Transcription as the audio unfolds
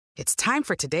It's time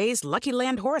for today's Lucky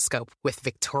Land horoscope with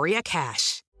Victoria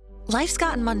Cash. Life's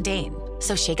gotten mundane,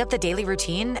 so shake up the daily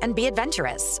routine and be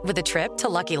adventurous with a trip to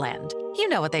Lucky Land. You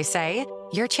know what they say,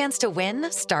 your chance to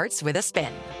win starts with a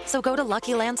spin. So go to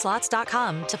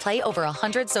LuckyLandSlots.com to play over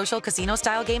 100 social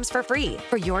casino-style games for free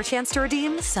for your chance to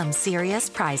redeem some serious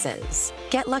prizes.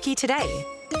 Get lucky today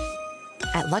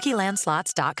at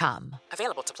LuckyLandSlots.com.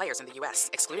 Available to players in the U.S.,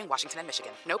 excluding Washington and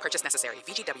Michigan. No purchase necessary.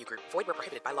 VGW Group. Void where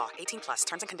prohibited by law. 18+.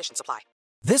 Terms and conditions apply.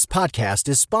 This podcast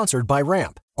is sponsored by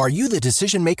Ramp. Are you the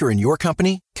decision maker in your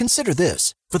company? Consider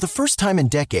this. For the first time in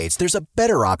decades, there's a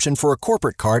better option for a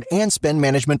corporate card and spend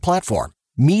management platform.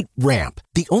 Meet Ramp,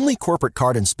 the only corporate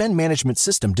card and spend management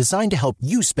system designed to help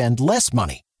you spend less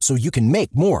money so you can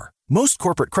make more. Most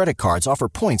corporate credit cards offer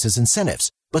points as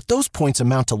incentives, but those points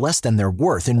amount to less than their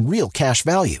worth in real cash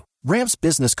value. Ramp's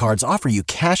business cards offer you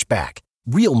cash back,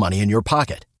 real money in your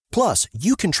pocket. Plus,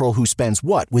 you control who spends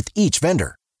what with each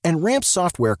vendor. And Ramp's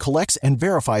software collects and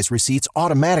verifies receipts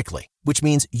automatically, which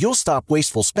means you'll stop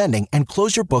wasteful spending and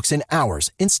close your books in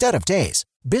hours instead of days.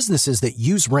 Businesses that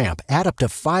use Ramp add up to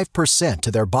 5%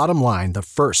 to their bottom line the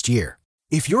first year.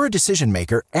 If you're a decision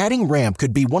maker, adding Ramp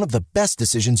could be one of the best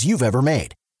decisions you've ever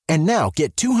made. And now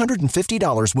get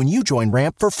 $250 when you join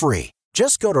Ramp for free.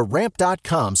 Just go to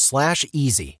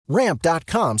ramp.com/easy.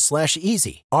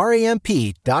 Ramp.com/easy.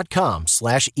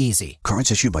 RAMP.com/easy.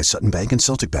 Cards issued by Sutton Bank and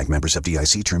Celtic Bank, members of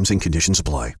FDIC. Terms and conditions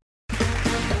apply.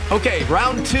 Okay,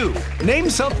 round two. Name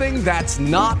something that's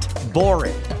not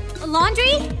boring. A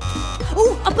laundry?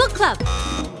 Ooh, a book club.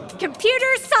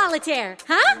 Computer solitaire,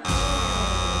 huh?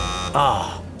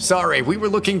 Ah, sorry, we were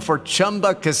looking for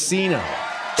Chumba Casino.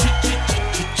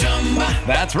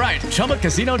 That's right,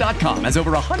 ChumbaCasino.com has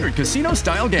over 100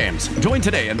 casino-style games. Join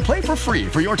today and play for free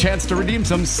for your chance to redeem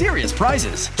some serious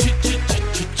prizes.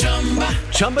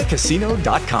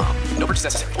 ChumbaCasino.com. No purchase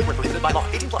necessary. Void where prohibited by law.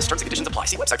 18+. Terms and conditions apply.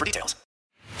 See website for details.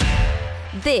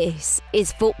 This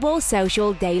is Football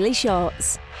Social Daily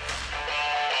Shots.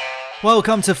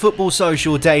 Welcome to Football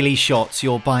Social Daily Shots,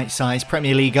 your bite-sized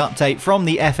Premier League update from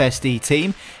the FSD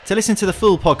team. To listen to the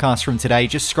full podcast from today,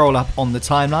 just scroll up on the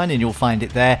timeline and you'll find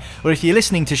it there. Or if you're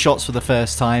listening to Shots for the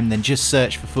first time, then just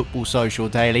search for Football Social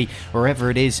Daily,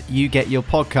 wherever it is you get your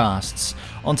podcasts.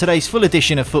 On today's full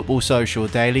edition of Football Social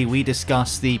Daily, we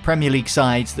discuss the Premier League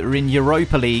sides that were in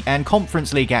Europa League and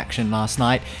Conference League action last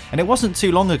night. And it wasn't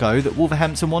too long ago that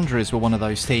Wolverhampton Wanderers were one of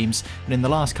those teams, but in the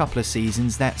last couple of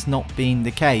seasons that's not been the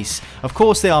case. Of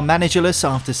course, they are managerless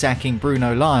after sacking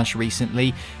Bruno Lage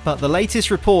recently, but the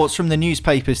latest reports from the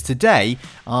newspapers today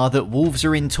are that Wolves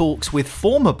are in talks with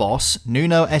former boss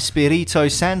Nuno Espirito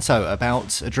Santo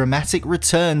about a dramatic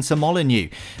return to Molineux.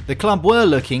 The club were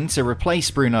looking to replace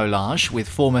Bruno Lage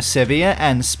with former Sevilla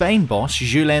and Spain boss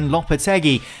Julen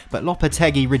Lopetegui, but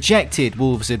Lopetegui rejected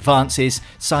Wolves' advances,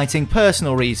 citing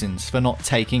personal reasons for not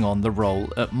taking on the role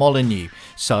at Molineux.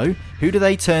 So, who do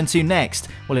they turn to next?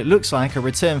 Well, it looks like a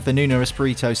return for Nuno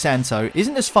Espirito Santo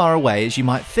isn't as far away as you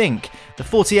might think. The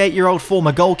 48-year-old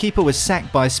former goalkeeper was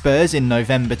sacked by Spurs in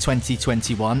November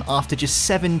 2021 after just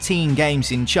 17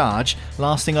 games in charge,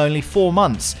 lasting only 4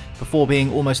 months, before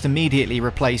being almost immediately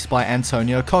replaced by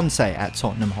Antonio Conte at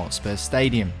Tottenham Hotspur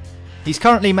Stadium. He's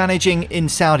currently managing in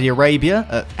Saudi Arabia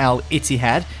at Al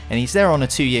Ittihad, and he's there on a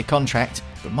 2-year contract,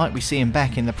 but might we see him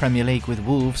back in the Premier League with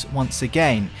Wolves once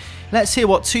again? Let's hear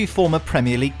what two former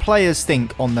Premier League players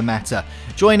think on the matter.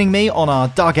 Joining me on our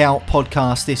Dugout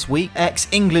podcast this week,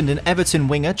 ex-England and Everton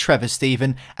winger Trevor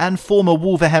Steven and former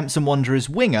Wolverhampton Wanderers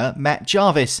winger Matt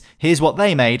Jarvis. Here's what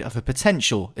they made of a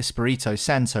potential Espirito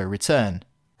Santo return.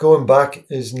 Going back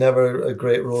is never a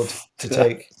great road to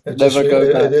take. It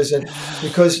isn't,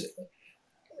 because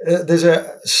there's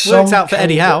worked out for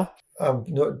Eddie Howe.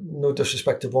 No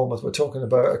disrespect to Bournemouth. We're talking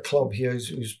about a club here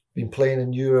who's been playing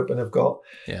in Europe and have got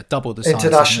double the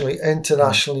size,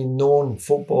 internationally known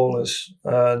footballers,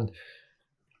 and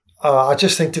I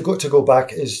just think to go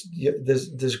back is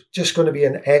there's just going to be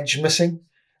an edge missing,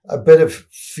 a bit of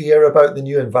fear about the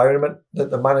new environment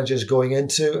that the manager's going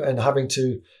into and having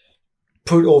to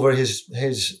put over his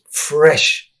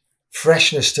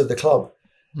freshness to the club.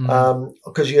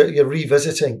 Because you're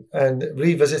revisiting,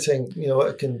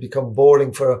 it can become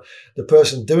boring for the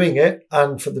person doing it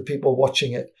and for the people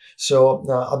watching it. So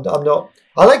I'm not.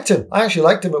 I liked him. I actually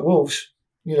liked him at Wolves.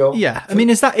 Yeah. I mean,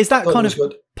 is that kind of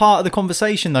part of the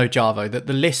conversation though, Jarvo? That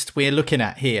the list we're looking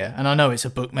at here, and I know it's a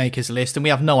bookmaker's list, and we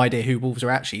have no idea who Wolves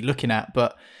are actually looking at,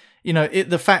 but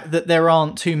the fact that there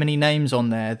aren't too many names on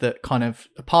there that kind of,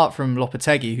 apart from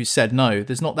Lopetegui, who said no,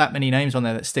 there's not that many names on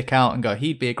there that stick out and go,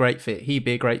 he'd be a great fit,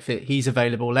 he's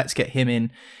available, let's get him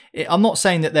in. I'm not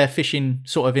saying that they're fishing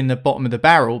sort of in the bottom of the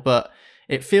barrel, but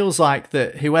it feels like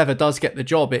that whoever does get the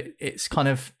job, it's kind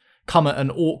of come at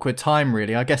an awkward time,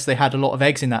 really. I guess they had a lot of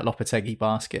eggs in that Lopetegui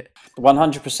basket.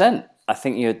 100%. I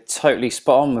think you're totally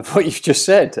spot on with what you've just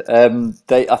said.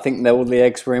 I think all the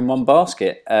eggs were in one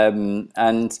basket,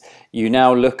 and you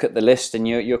now look at the list, and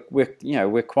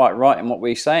we're quite right in what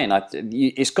we're saying.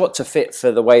 It's got to fit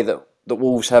for the way that the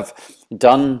Wolves have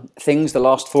done things the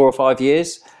last 4 or 5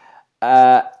 years,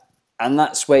 and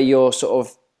that's where you're sort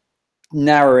of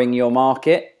narrowing your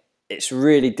market. It's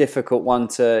really difficult one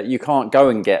to. You can't go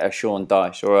and get a Sean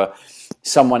Dyche or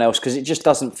someone else because it just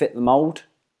doesn't fit the mould.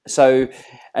 So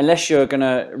unless you're going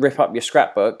to rip up your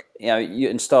scrapbook,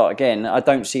 and start again, I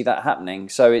don't see that happening.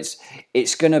 So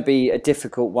it's going to be a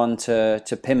difficult one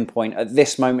to pinpoint at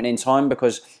this moment in time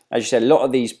because, as you said, a lot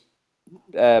of these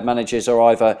managers are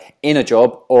either in a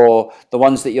job or the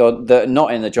ones that are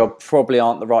not in the job probably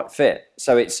aren't the right fit.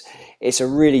 So it's a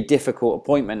really difficult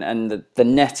appointment, and the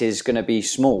net is going to be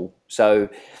small. So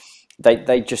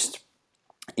they just.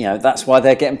 That's why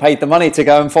they're getting paid the money to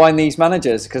go and find these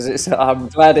managers, because I'm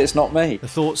glad it's not me. The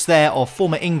thoughts there of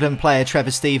former England player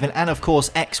Trevor Steven and, of course,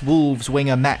 ex-Wolves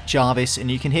winger Matt Jarvis. And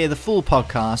you can hear the full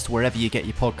podcast wherever you get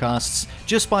your podcasts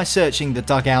just by searching The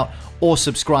Dugout or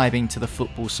subscribing to the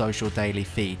Football Social Daily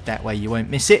feed. That way you won't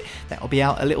miss it. That will be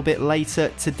out a little bit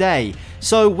later today.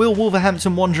 So will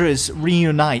Wolverhampton Wanderers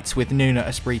reunite with Nuno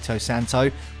Espirito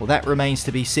Santo? Well, that remains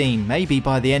to be seen. Maybe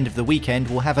by the end of the weekend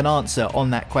we'll have an answer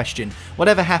on that question.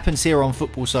 Whatever happens here on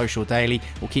Football Social Daily,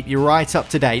 we'll keep you right up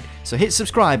to date. So hit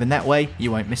subscribe, and that way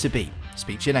you won't miss a beat.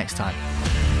 Speak to you next time.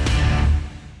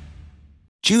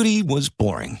 Judy was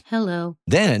boring. Hello.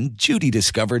 Then Judy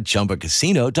discovered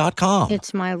ChumbaCasino.com.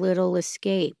 It's my little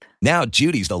escape. Now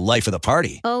Judy's the life of the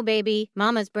party. Oh, baby,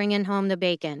 mama's bringing home the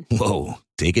bacon. Whoa,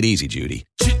 take it easy, Judy.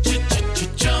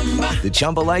 The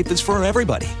Chumba life is for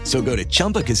everybody. So go to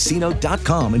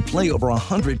ChumbaCasino.com and play over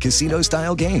 100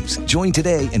 casino-style games. Join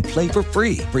today and play for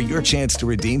free for your chance to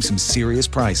redeem some serious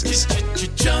prizes.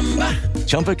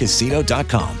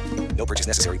 ChumbaCasino.com. No purchase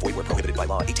necessary. Void where prohibited by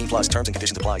law. 18+ terms and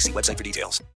conditions apply. See website for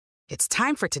details. It's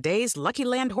time for today's Lucky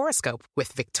Land horoscope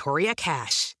with Victoria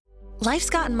Cash. Life's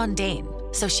gotten mundane,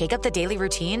 so shake up the daily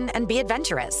routine and be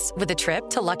adventurous with a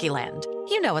trip to Lucky Land.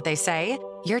 You know what they say.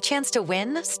 Your chance to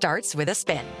win starts with a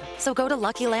spin. So go to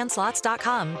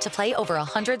LuckyLandSlots.com to play over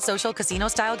 100 social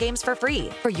casino-style games for free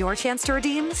for your chance to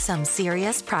redeem some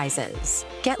serious prizes.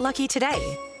 Get lucky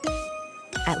today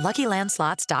at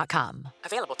LuckyLandSlots.com.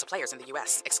 Available to players in the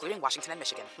U.S., excluding Washington and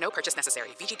Michigan. No purchase necessary.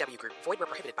 VGW Group. Void where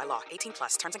prohibited by law.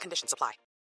 18+. Terms and conditions apply.